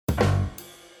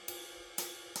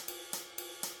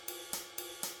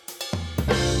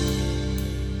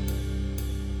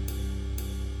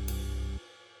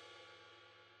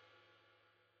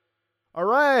All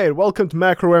right, welcome to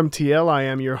MacroMTL. I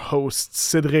am your host,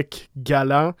 Cedric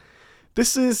Gallant.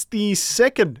 This is the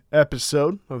second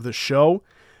episode of the show.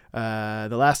 The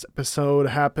last episode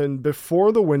happened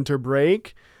before the winter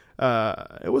break.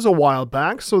 It was a while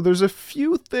back, so there's a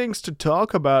few things to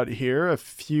talk about here, a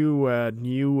few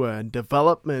new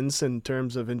developments in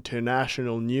terms of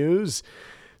international news.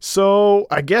 So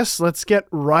I guess let's get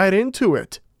right into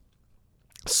it.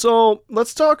 So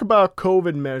let's talk about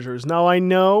COVID measures. Now I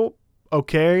know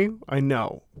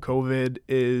COVID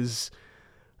is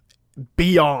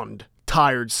beyond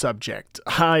tired subject.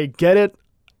 I get it.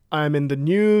 I'm in the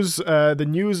news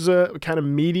kind of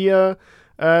media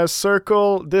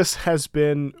circle. This has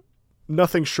been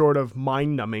nothing short of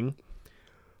mind-numbing.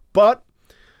 But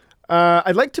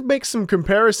I'd like to make some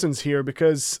comparisons here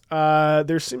because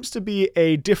there seems to be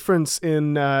a difference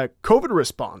in COVID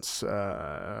response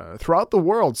throughout the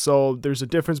world. So there's a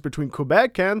difference between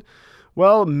Quebec and,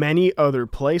 well, many other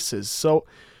places. So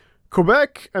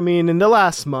Quebec, in the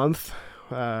last month,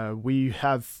 we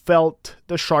have felt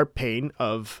the sharp pain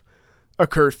of a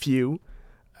curfew.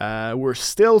 We're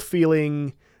still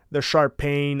feeling the sharp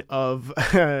pain of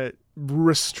very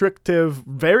restrictive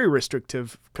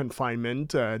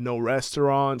confinement. No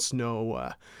restaurants,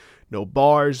 no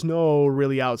bars, no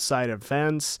really outside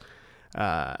events.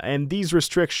 And these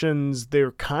restrictions,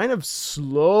 they're kind of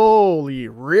slowly,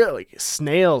 really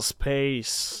snail's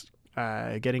pace,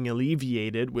 getting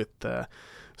alleviated with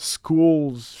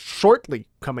schools shortly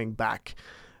coming back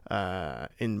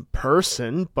in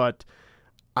person. But,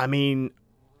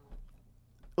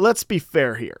 let's be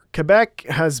fair here. Quebec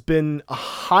has been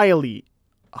highly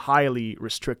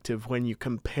restrictive when you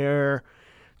compare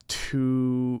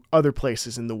to other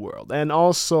places in the world. And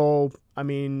also,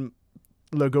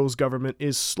 Legault's government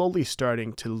is slowly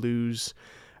starting to lose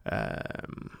a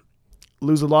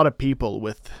lot of people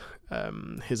with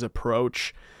his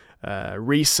approach.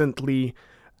 Recently,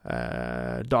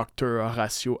 Dr.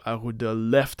 Horacio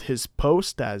Arruda left his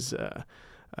post as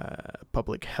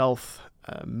public health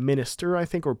minister, I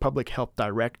think, or public health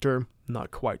director,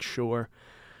 not quite sure.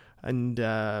 And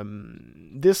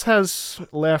this has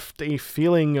left a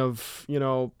feeling of,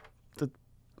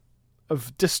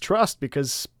 of distrust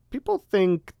because people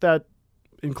think that,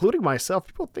 including myself,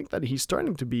 people think that he's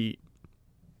starting to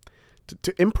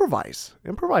improvise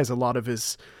a lot of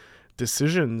his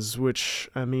decisions, which,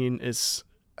 this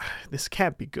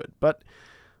can't be good. But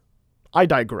I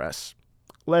digress.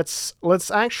 Let's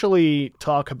actually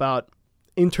talk about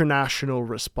international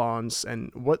response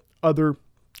and what other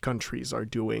countries are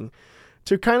doing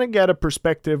to kind of get a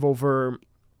perspective over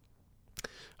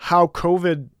how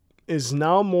COVID is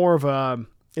now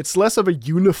it's less of a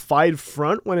unified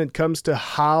front when it comes to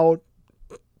how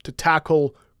to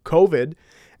tackle COVID,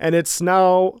 and it's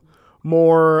now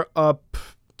more up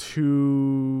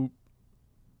to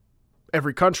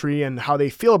every country and how they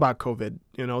feel about COVID.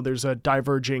 There's a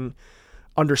diverging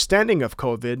understanding of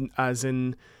COVID, as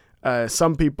in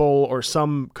some people or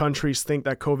some countries think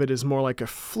that COVID is more like a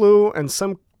flu, and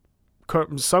some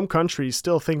countries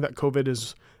still think that COVID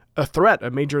is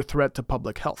a major threat to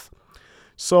public health.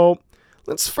 So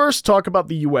let's first talk about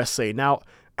the USA. Now,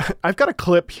 I've got a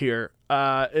clip here.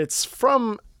 It's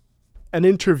from an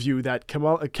interview that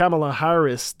Kamala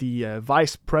Harris, the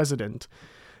vice president,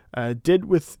 did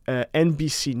with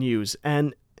NBC News,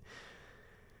 and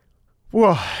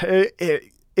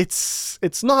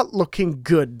it's not looking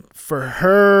good for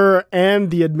her and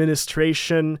the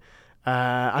administration.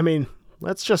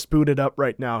 Let's just boot it up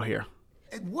right now here.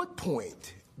 At what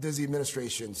point does the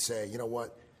administration say, you know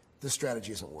what, this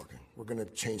strategy isn't working, we're going to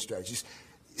change strategies?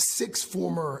 6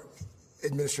 former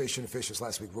administration officials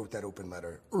last week wrote that open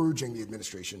letter urging the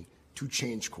administration to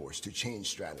change course, to change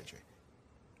strategy.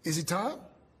 Is it time?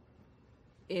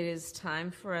 It is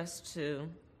time for us to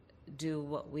do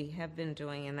what we have been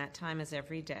doing, and that time is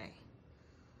every day.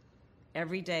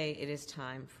 Every day it is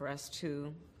time for us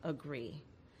to agree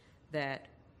that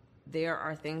there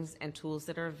are things and tools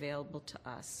that are available to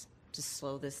us to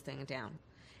slow this thing down.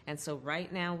 And so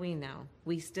right now we know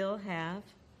we still have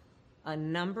a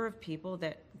number of people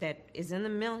that is in the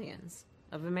millions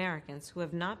of Americans who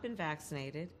have not been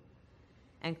vaccinated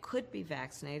and could be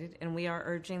vaccinated, and we are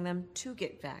urging them to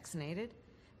get vaccinated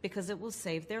because it will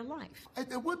save their life.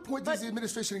 At what point does the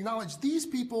administration acknowledge these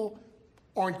people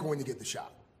aren't going to get the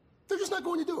shot? They're just not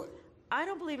going to do it. I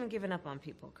don't believe in giving up on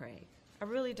people, Craig. I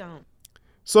really don't.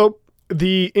 So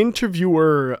the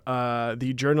interviewer,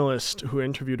 the journalist who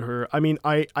interviewed her,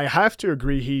 I have to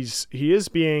agree, he is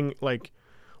being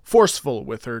forceful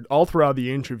with her all throughout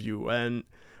the interview.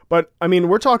 But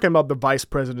we're talking about the vice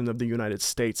president of the United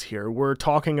States here. We're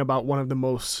talking about one of the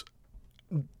most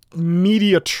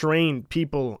media-trained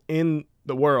people in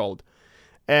the world.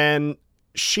 And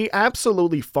she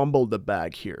absolutely fumbled the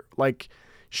bag here. Like,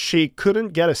 she couldn't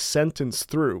get a sentence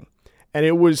through. And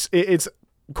it's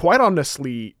quite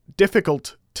honestly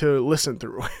difficult to listen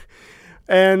through.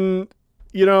 And,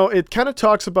 you know, it kind of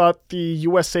talks about the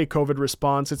USA COVID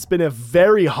response. It's been a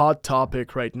very hot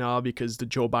topic right now because the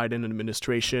Joe Biden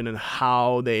administration and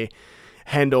how they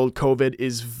handled COVID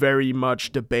is very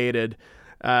much debated.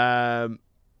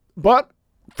 But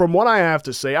from what I have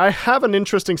to say, I have an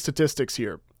interesting statistics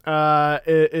here.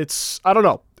 It's I don't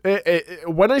know.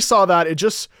 When I saw that,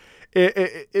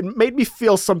 it made me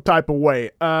feel some type of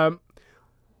way.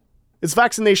 It's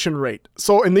vaccination rate.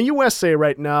 So in the USA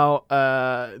right now,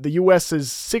 the US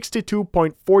is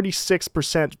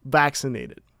 62.46%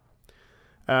 vaccinated,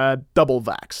 double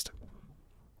vaxxed.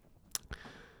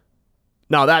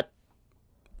 Now that,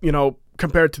 you know,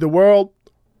 compared to the world,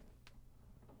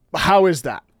 how is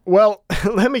that? Well,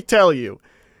 let me tell you,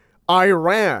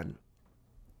 Iran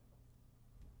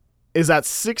is at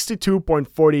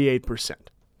 62.48%.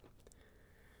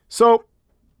 So,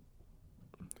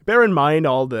 bear in mind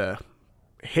all the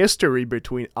history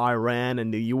between Iran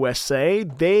and the USA.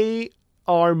 They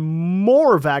are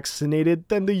more vaccinated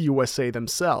than the USA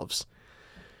themselves.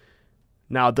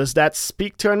 Now, does that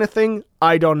speak to anything?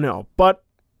 I don't know. But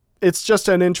it's just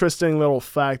an interesting little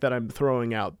fact that I'm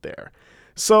throwing out there.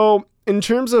 So, in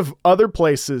terms of other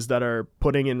places that are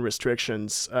putting in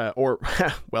restrictions, or,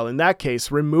 well, in that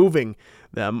case, removing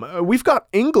them, we've got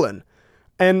England.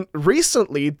 And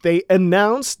recently, they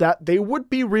announced that they would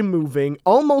be removing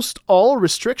almost all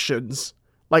restrictions,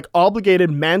 like obligated,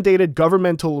 mandated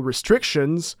governmental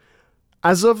restrictions,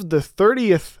 as of the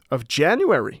 30th of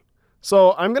January.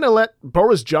 So I'm going to let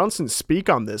Boris Johnson speak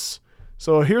on this.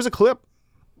 So here's a clip.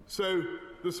 So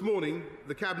this morning,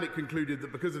 the Cabinet concluded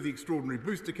that because of the extraordinary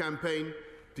booster campaign,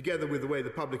 together with the way the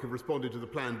public have responded to the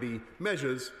Plan B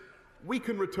measures, we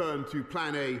can return to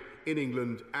Plan A in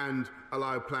England and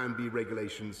allow Plan B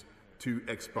regulations to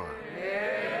expire.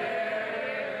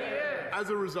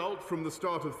 As a result, from the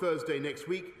start of Thursday next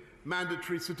week,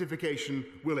 mandatory certification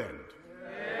will end.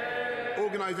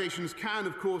 Organisations can,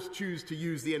 of course, choose to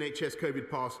use the NHS COVID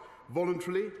pass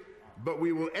voluntarily, but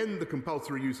we will end the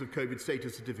compulsory use of COVID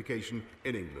status certification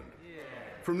in England.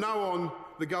 From now on,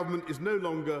 the government is no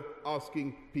longer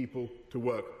asking people to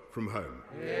work from home.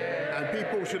 And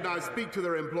people should now speak to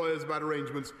their employers about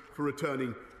arrangements for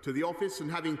returning to the office.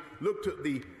 And having looked at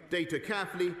the data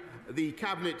carefully, the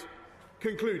Cabinet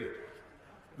concluded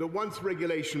that once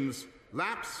regulations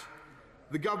lapse,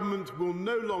 the government will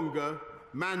no longer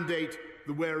mandate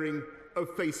the wearing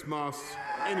of face masks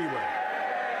anywhere.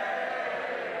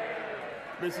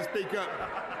 Mr. Speaker,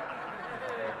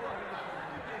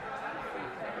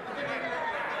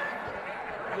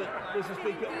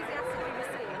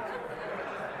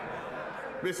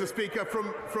 Mr. Speaker,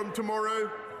 from tomorrow,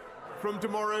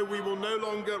 we will no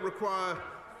longer require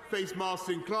face masks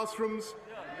in classrooms,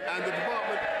 and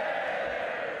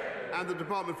the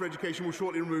Department for Education will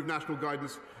shortly remove national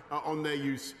guidance on their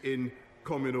use in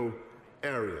communal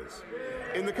areas.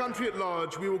 In the country at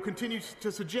large, we will continue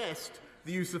to suggest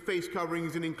the use of face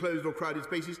coverings in enclosed or crowded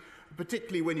spaces,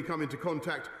 particularly when you come into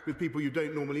contact with people you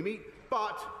don't normally meet,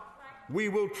 but we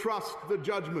will trust the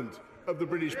judgment of the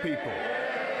British people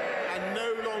and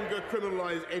no longer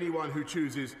criminalise anyone who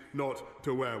chooses not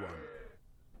to wear one.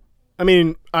 I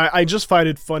mean, I just find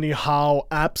it funny how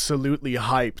absolutely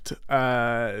hyped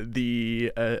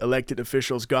the elected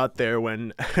officials got there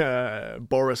when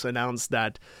Boris announced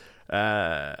that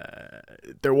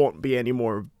there won't be any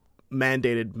more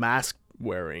mandated mask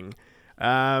wearing.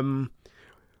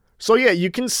 So yeah, you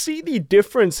can see the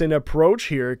difference in approach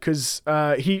here, because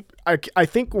I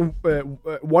think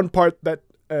one part that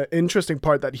interesting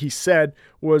part that he said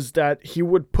was that he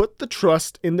would put the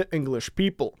trust in the English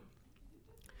people.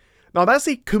 Now that's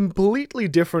a completely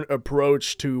different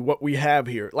approach to what we have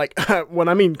here. Like, when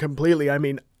I mean completely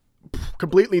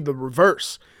the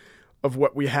reverse of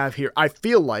what we have here, I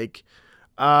feel like.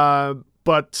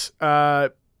 But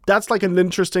that's like an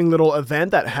interesting little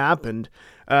event that happened.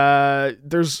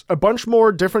 There's a bunch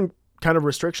more different kind of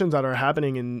restrictions that are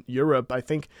happening in Europe. I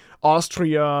think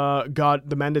Austria got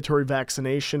the mandatory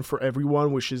vaccination for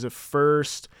everyone, which is a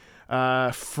first.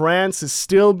 France is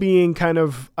still being kind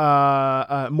of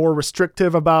more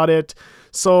restrictive about it.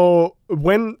 So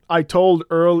when I told you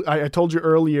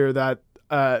earlier that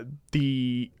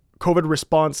the COVID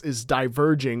response is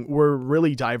diverging, we're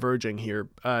really diverging here.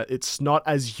 It's not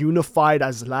as unified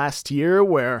as last year,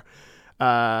 where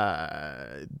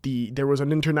there was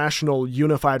an international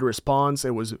unified response.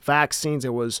 It was vaccines,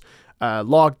 it was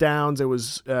lockdowns, it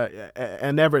was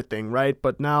and everything, right?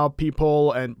 But now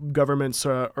people and governments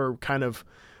are kind of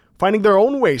finding their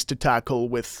own ways to tackle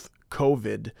with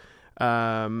COVID.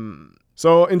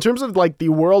 So in terms of like the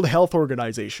World Health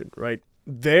Organization, right?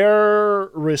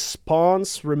 Their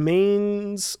response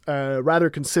remains rather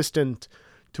consistent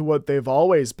to what they've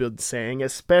always been saying,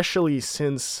 especially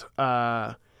since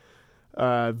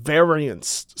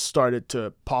variants started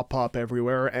to pop up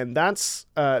everywhere. And that's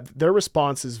their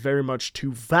response is very much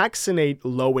to vaccinate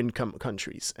low-income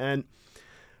countries. And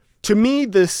to me,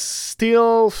 this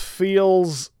still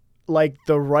feels like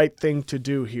the right thing to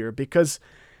do here, because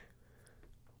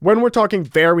when we're talking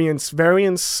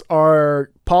variants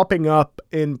are popping up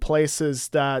in places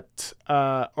that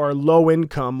are low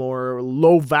income or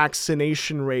low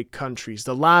vaccination rate countries.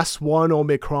 The last one,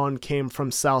 Omicron, came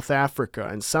from South Africa,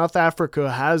 and South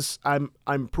Africa has, I'm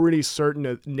pretty certain,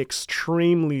 an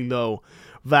extremely low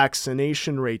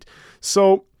vaccination rate.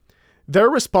 So their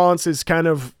response is kind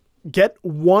of get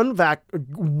one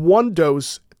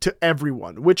dose to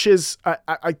everyone, which is,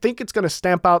 I think it's going to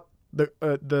stamp out the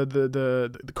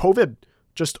COVID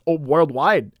just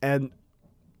worldwide and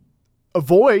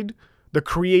avoid the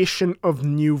creation of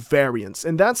new variants.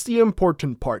 And that's the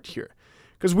important part here,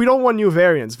 because we don't want new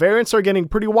variants. Variants are getting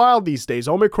pretty wild these days.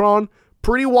 Omicron,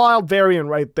 pretty wild variant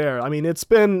right there. I mean, it's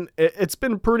been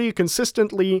pretty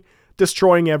consistently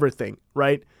destroying everything,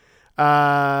 right?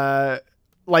 Like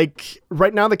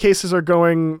right now the cases are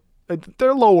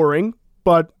they're lowering,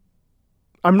 but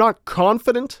I'm not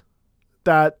confident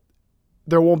that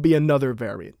there won't be another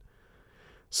variant.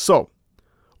 So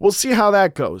we'll see how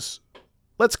that goes.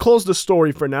 Let's close the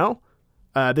story for now.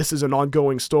 This is an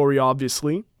ongoing story,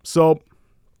 obviously. So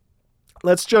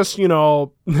let's just,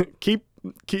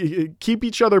 keep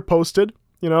each other posted,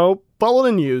 follow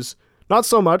the news. Not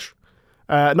so much,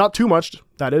 not too much,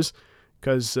 that is,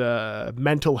 because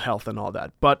mental health and all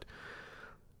that. But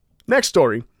next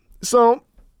story. So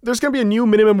there's going to be a new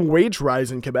minimum wage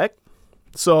rise in Quebec.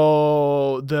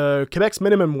 So the Quebec's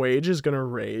minimum wage is going to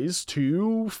raise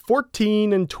to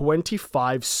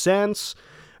 14.25 cents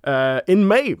in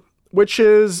May, which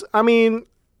is, I mean,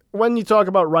 when you talk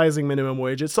about rising minimum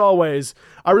wage, it's always,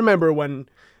 I remember when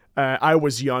I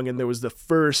was young and there was the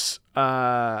first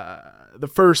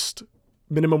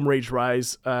minimum wage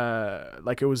rise,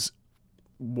 like it was,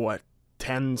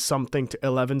 10 something to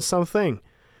 11 something.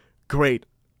 Great.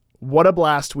 What a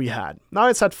blast we had. Now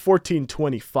it's at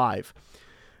 14.25.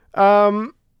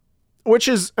 Which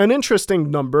is an interesting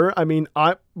number. I mean,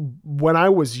 when I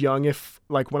was young,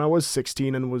 when I was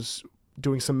 16 and was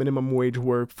doing some minimum wage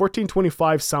work,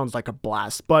 14.25 sounds like a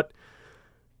blast, but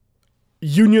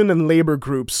union and labor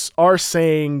groups are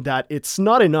saying that it's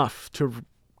not enough to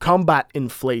combat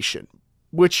inflation,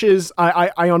 which is,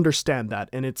 I understand that,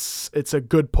 and it's a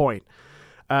good point.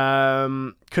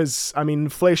 Because, I mean,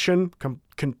 inflation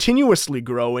continuously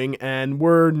growing, and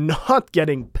we're not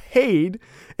getting paid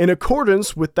in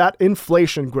accordance with that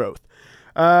inflation growth.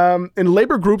 And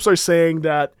labor groups are saying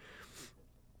that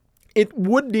it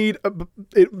would need,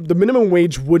 the minimum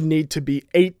wage would need to be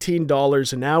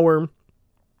 $18 an hour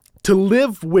to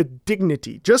live with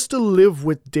dignity, just to live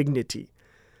with dignity.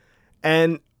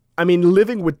 And, I mean,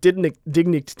 living with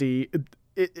dignity,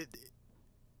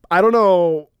 I don't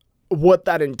know what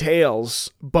that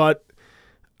entails, but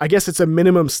I guess it's a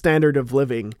minimum standard of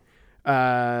living.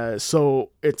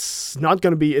 So it's still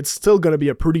going to be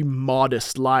a pretty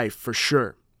modest life for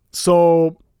sure.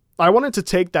 So I wanted to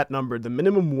take that number, the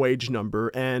minimum wage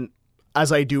number, and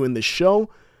as I do in this show,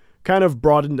 kind of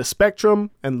broaden the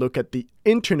spectrum and look at the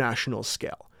international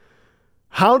scale.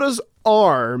 How does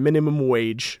our minimum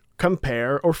wage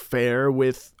compare or fare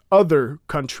with other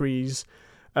countries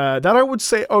that I would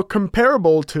say are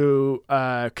comparable to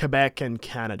Quebec and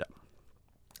Canada?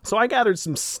 So I gathered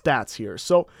some stats here.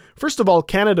 So first of all,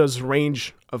 Canada's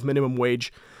range of minimum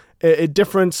wage,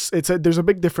 there's a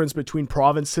big difference between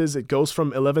provinces. It goes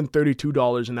from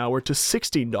 $11.32 an hour to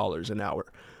 $16 an hour.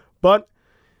 But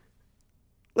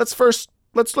let's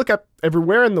look at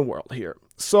everywhere in the world here.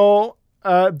 So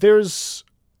there's,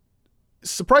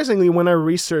 surprisingly, when I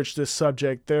researched this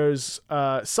subject, there's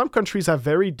some countries have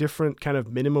very different kind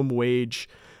of minimum wage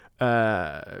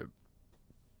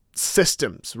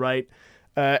systems, right?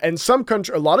 And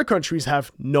a lot of countries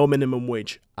have no minimum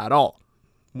wage at all,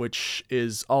 which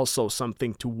is also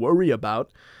something to worry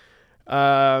about.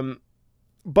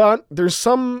 But there's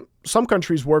some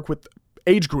countries work with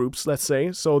age groups, let's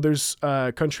say. So there's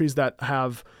countries that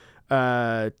have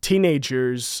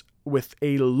teenagers with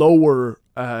a lower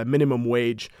minimum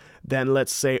wage than,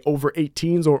 let's say, over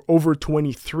 18s or over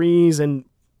 23s. And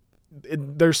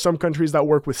there's some countries that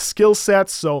work with skill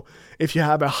sets. So if you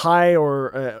have a high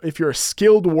or if you're a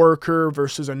skilled worker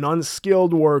versus an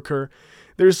unskilled worker,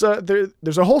 there's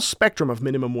a whole spectrum of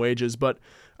minimum wages. But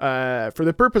for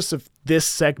the purpose of this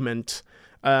segment,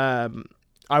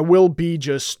 I will be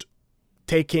just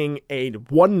taking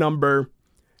one number,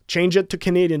 change it to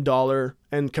Canadian dollar,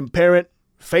 and compare it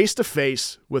face to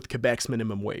face with Quebec's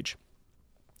minimum wage.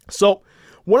 So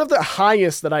one of the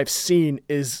highest that I've seen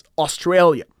is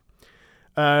Australia.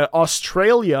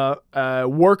 Australia,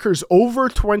 workers over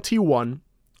 21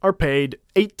 are paid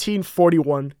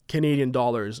 18.41 Canadian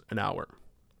dollars an hour.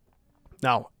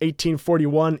 Now,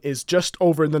 18.41 is just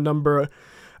over the number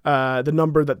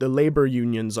that the labor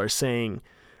unions are saying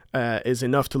is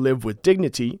enough to live with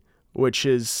dignity, which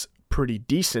is pretty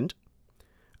decent.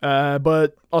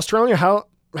 But Australia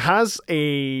has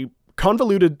a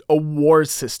convoluted award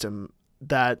system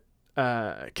that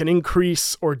can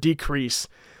increase or decrease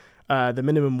the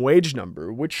minimum wage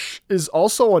number, which is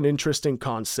also an interesting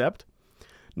concept.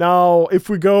 Now, if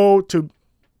we go to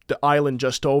the island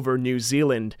just over, New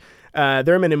Zealand,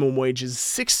 their minimum wage is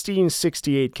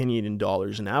 16.68 Canadian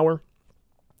dollars an hour,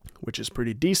 which is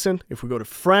pretty decent. If we go to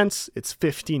France, it's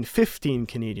 15.15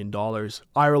 Canadian dollars.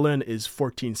 Ireland is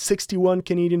 14.61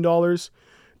 Canadian dollars.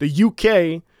 The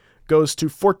UK goes to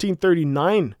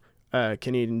 14.39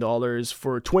 Canadian dollars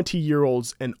for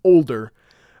 20-year-olds and older.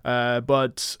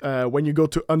 But when you go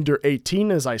to under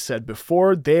 18, as I said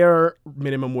before, their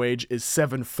minimum wage is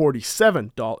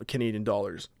 7.47 Canadian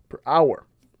dollars per hour.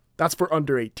 That's for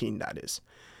under 18, that is.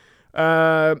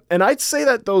 And I'd say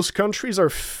that those countries are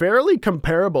fairly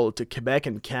comparable to Quebec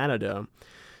and Canada.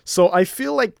 So I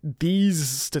feel like these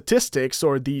statistics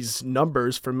or these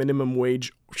numbers for minimum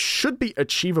wage should be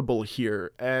achievable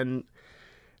here. And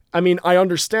I mean, I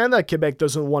understand that Quebec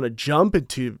doesn't want to jump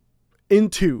into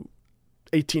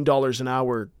 $18 an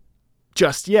hour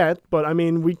just yet, but I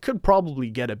mean, we could probably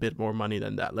get a bit more money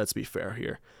than that. Let's be fair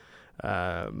here.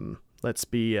 Let's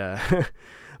be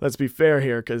fair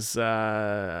here, because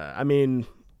I mean,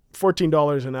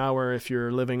 $14 an hour if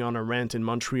you're living on a rent in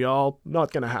Montreal,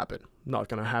 not gonna happen. Not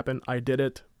gonna happen. I did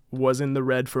it. Was in the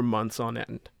red for months on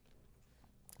end.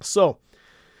 So,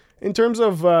 in terms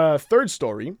of third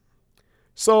story,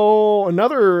 so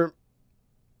another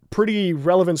pretty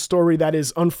relevant story that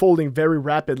is unfolding very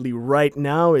rapidly right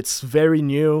now. It's very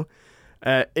new.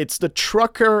 It's the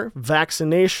trucker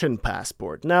vaccination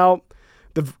passport. Now,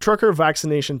 the trucker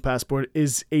vaccination passport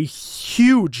is a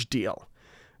huge deal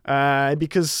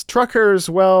because truckers,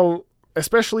 well,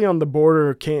 especially on the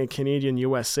border,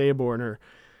 Canadian-USA border,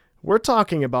 we're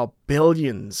talking about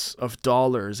billions of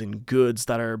dollars in goods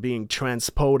that are being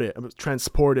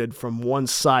transported from one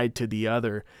side to the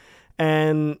other.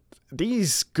 And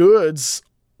these goods,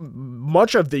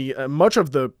 much of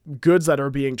the goods that are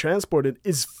being transported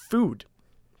is food.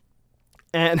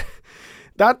 And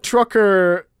that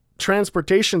trucker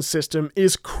transportation system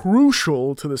is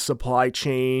crucial to the supply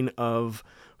chain of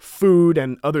food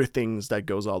and other things that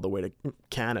goes all the way to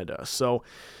Canada. So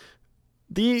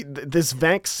this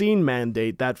vaccine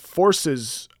mandate that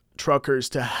forces truckers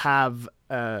to have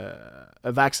a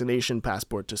vaccination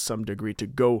passport to some degree to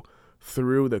go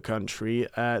through the country,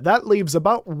 that leaves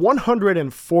about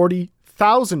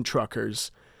 140,000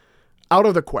 truckers out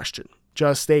of the question.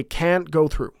 Just they can't go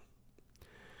through.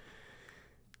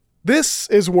 This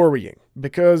is worrying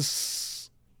because,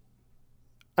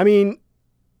 I mean,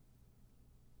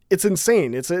 it's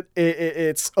insane. It's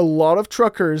a lot of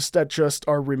truckers that just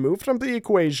are removed from the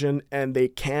equation and they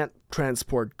can't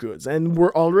transport goods. And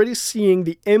we're already seeing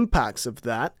the impacts of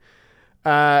that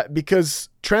because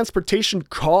transportation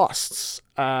costs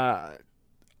are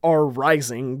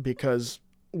rising because,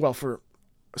 well, for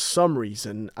some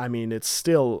reason, I mean, it's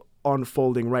still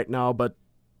unfolding right now, but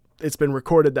it's been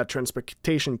recorded that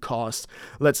transportation costs,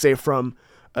 let's say from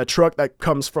a truck that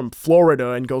comes from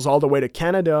Florida and goes all the way to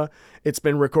Canada, it's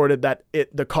been recorded that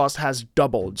the cost has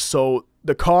doubled. So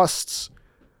the costs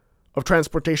of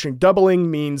transportation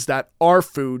doubling means that our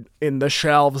food in the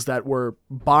shelves that we're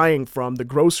buying from the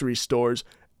grocery stores,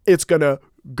 it's going to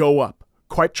go up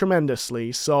quite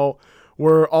tremendously. So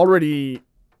we're already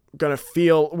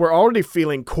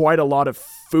feeling quite a lot of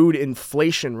food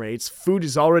inflation rates. Food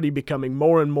is already becoming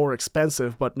more and more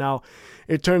expensive, but now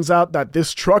it turns out that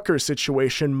this trucker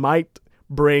situation might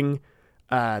bring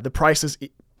the prices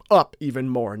up even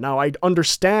more. Now, I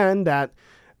understand that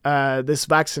this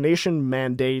vaccination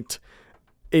mandate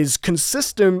is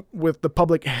consistent with the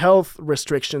public health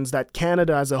restrictions that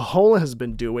Canada as a whole has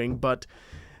been doing, but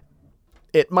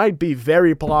it might be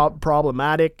very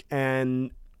problematic,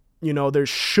 and there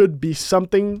should be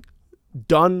something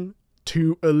done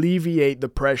to alleviate the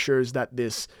pressures that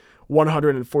this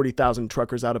 140,000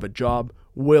 truckers out of a job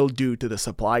will do to the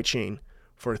supply chain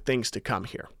for things to come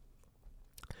here.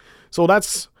 So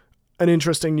that's an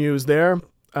interesting news there.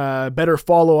 Better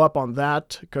follow up on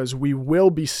that, because we will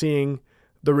be seeing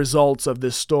the results of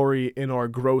this story in our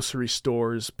grocery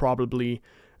stores, probably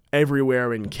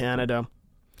everywhere in Canada.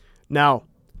 Now,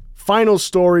 final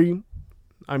story.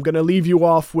 I'm going to leave you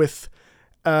off with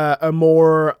a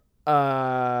more,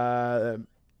 let's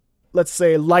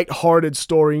say, lighthearted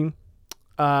story.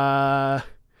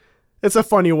 It's a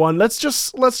funny one. Let's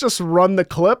just run the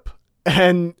clip,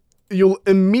 and you'll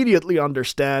immediately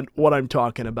understand what I'm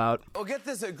talking about. Oh, get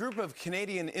this. A group of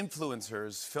Canadian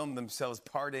influencers filmed themselves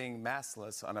partying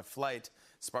maskless on a flight,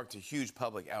 sparked a huge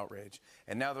public outrage.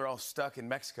 And now they're all stuck in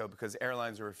Mexico because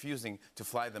airlines are refusing to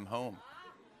fly them home.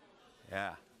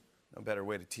 Yeah, no better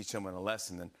way to teach someone a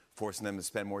lesson than forcing them to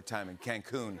spend more time in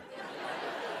Cancun.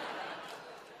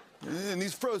 And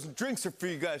these frozen drinks are for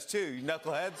you guys too, you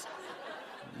knuckleheads.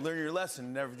 Learn your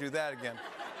lesson, never do that again.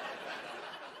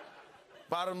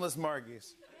 Bottomless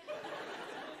margies.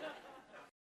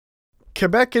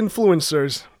 Quebec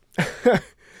influencers.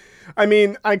 I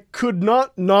mean, I could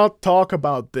not talk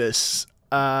about this.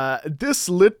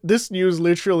 This news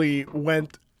literally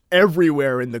went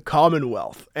everywhere in the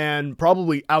Commonwealth, and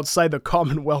probably outside the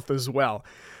Commonwealth as well.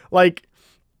 Like,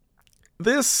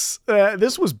 this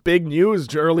was big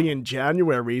news early in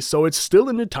January, so it's still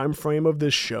in the time frame of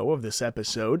this show, of this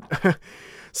episode.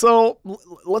 So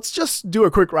let's just do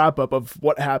a quick wrap up of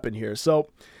what happened here. So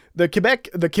the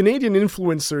Canadian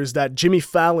influencers that Jimmy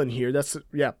Fallon here,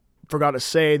 forgot to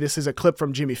say, this is a clip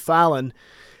from Jimmy Fallon.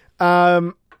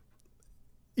 The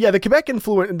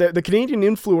Canadian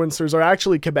influencers are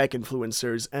actually Quebec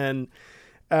influencers, and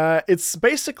it's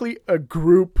basically a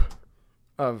group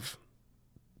of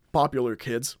popular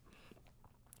kids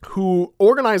who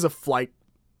organize a flight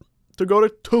to go to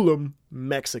Tulum,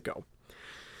 Mexico.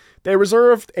 They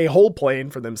reserved a whole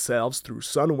plane for themselves through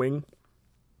Sunwing.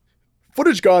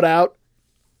 Footage got out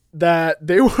that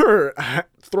they were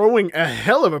throwing a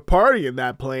hell of a party in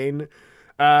that plane.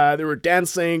 They were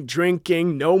dancing,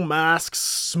 drinking, no masks,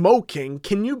 smoking.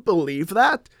 Can you believe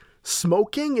that?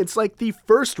 Smoking? It's like the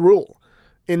first rule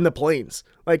in the planes.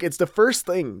 Like, it's the first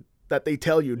thing that they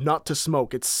tell you not to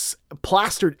smoke. It's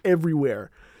plastered everywhere.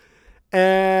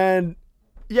 And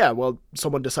yeah, well,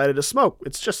 someone decided to smoke.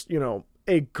 It's just,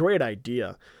 a great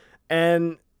idea.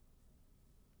 And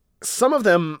some of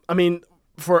them, I mean,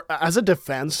 as a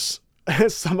defense,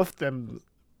 some of them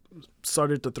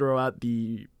started to throw out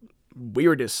the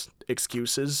weirdest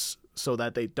excuses so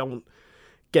that they don't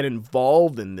get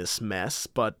involved in this mess.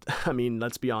 But I mean,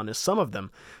 let's be honest, some of them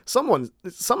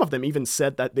even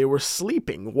said that they were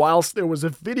sleeping whilst there was a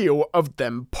video of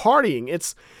them partying.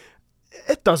 It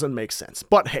doesn't make sense.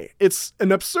 But hey, it's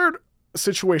an absurd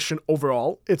situation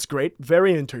overall. It's great,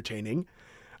 very entertaining.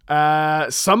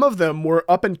 Some of them were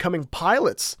up and coming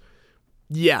pilots.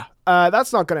 Yeah,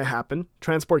 that's not going to happen.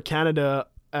 Transport Canada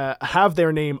have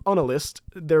their name on a list.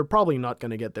 They're probably not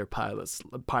going to get their pilot's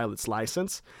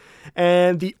license.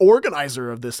 And the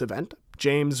organizer of this event,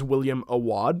 James William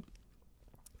Awad,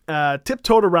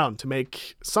 tiptoed around to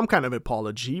make some kind of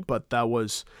apology, but that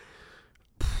was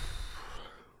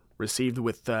received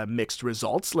with mixed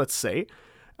results, let's say.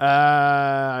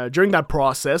 During that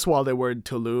process, while they were in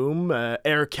Tulum,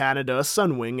 Air Canada,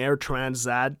 Sunwing, Air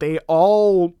Transat, they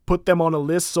all put them on a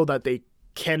list so that they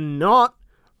cannot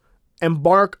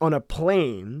embark on a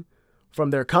plane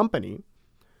from their company,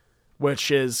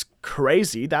 which is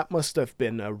crazy. That must have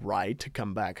been a ride to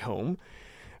come back home.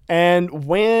 And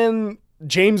when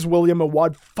James William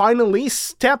Awad finally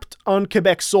stepped on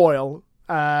Quebec soil,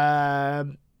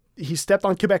 he stepped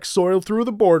on Quebec soil through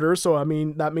the border. So, I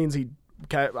mean, that means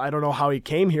I don't know how he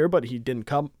came here, but he didn't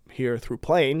come here through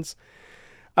planes.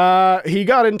 He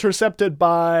got intercepted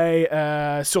by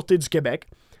Sûreté du Québec,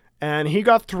 and he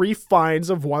got three fines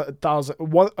of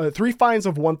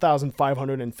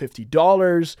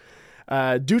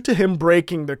 $1,550 due to him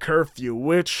breaking the curfew.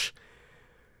 Which,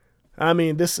 I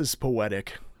mean, this is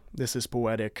poetic. It's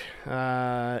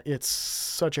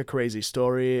such a crazy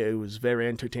story. It was very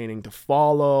entertaining to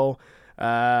follow.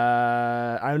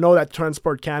 I know that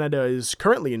Transport Canada is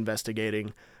currently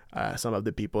investigating some of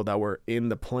the people that were in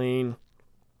the plane.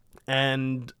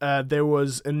 And there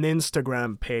was an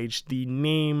Instagram page. The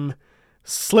name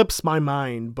slips my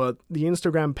mind, but the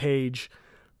Instagram page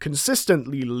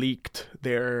consistently leaked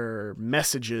their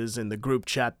messages in the group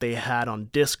chat they had on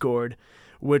Discord,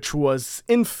 which was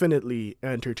infinitely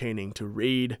entertaining to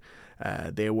read.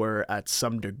 They were, at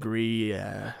some degree,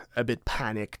 a bit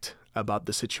panicked about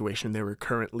the situation they were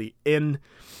currently in.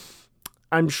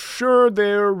 I'm sure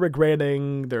they're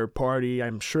regretting their party.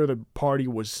 I'm sure the party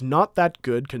was not that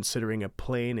good, considering a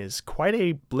plane is quite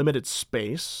a limited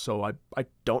space, so I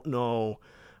don't know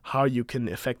how you can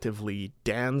effectively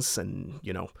dance and,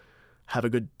 have a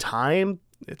good time.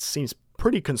 It seems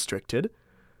pretty constricted,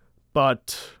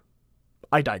 but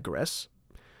I digress.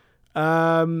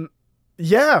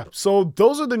 Yeah, so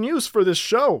those are the news for this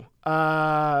show.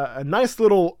 A nice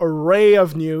little array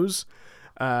of news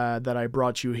that I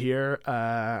brought you here.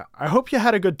 I hope you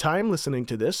had a good time listening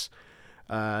to this.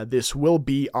 This will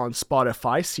be on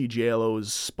Spotify, CJLO's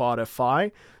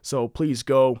Spotify, so please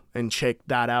go and check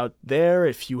that out there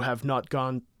if you have not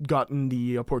gotten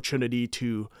the opportunity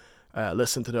to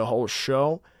listen to the whole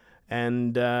show.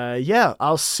 And yeah,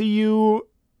 I'll see you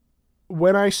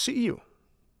when I see you.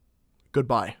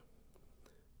 Goodbye.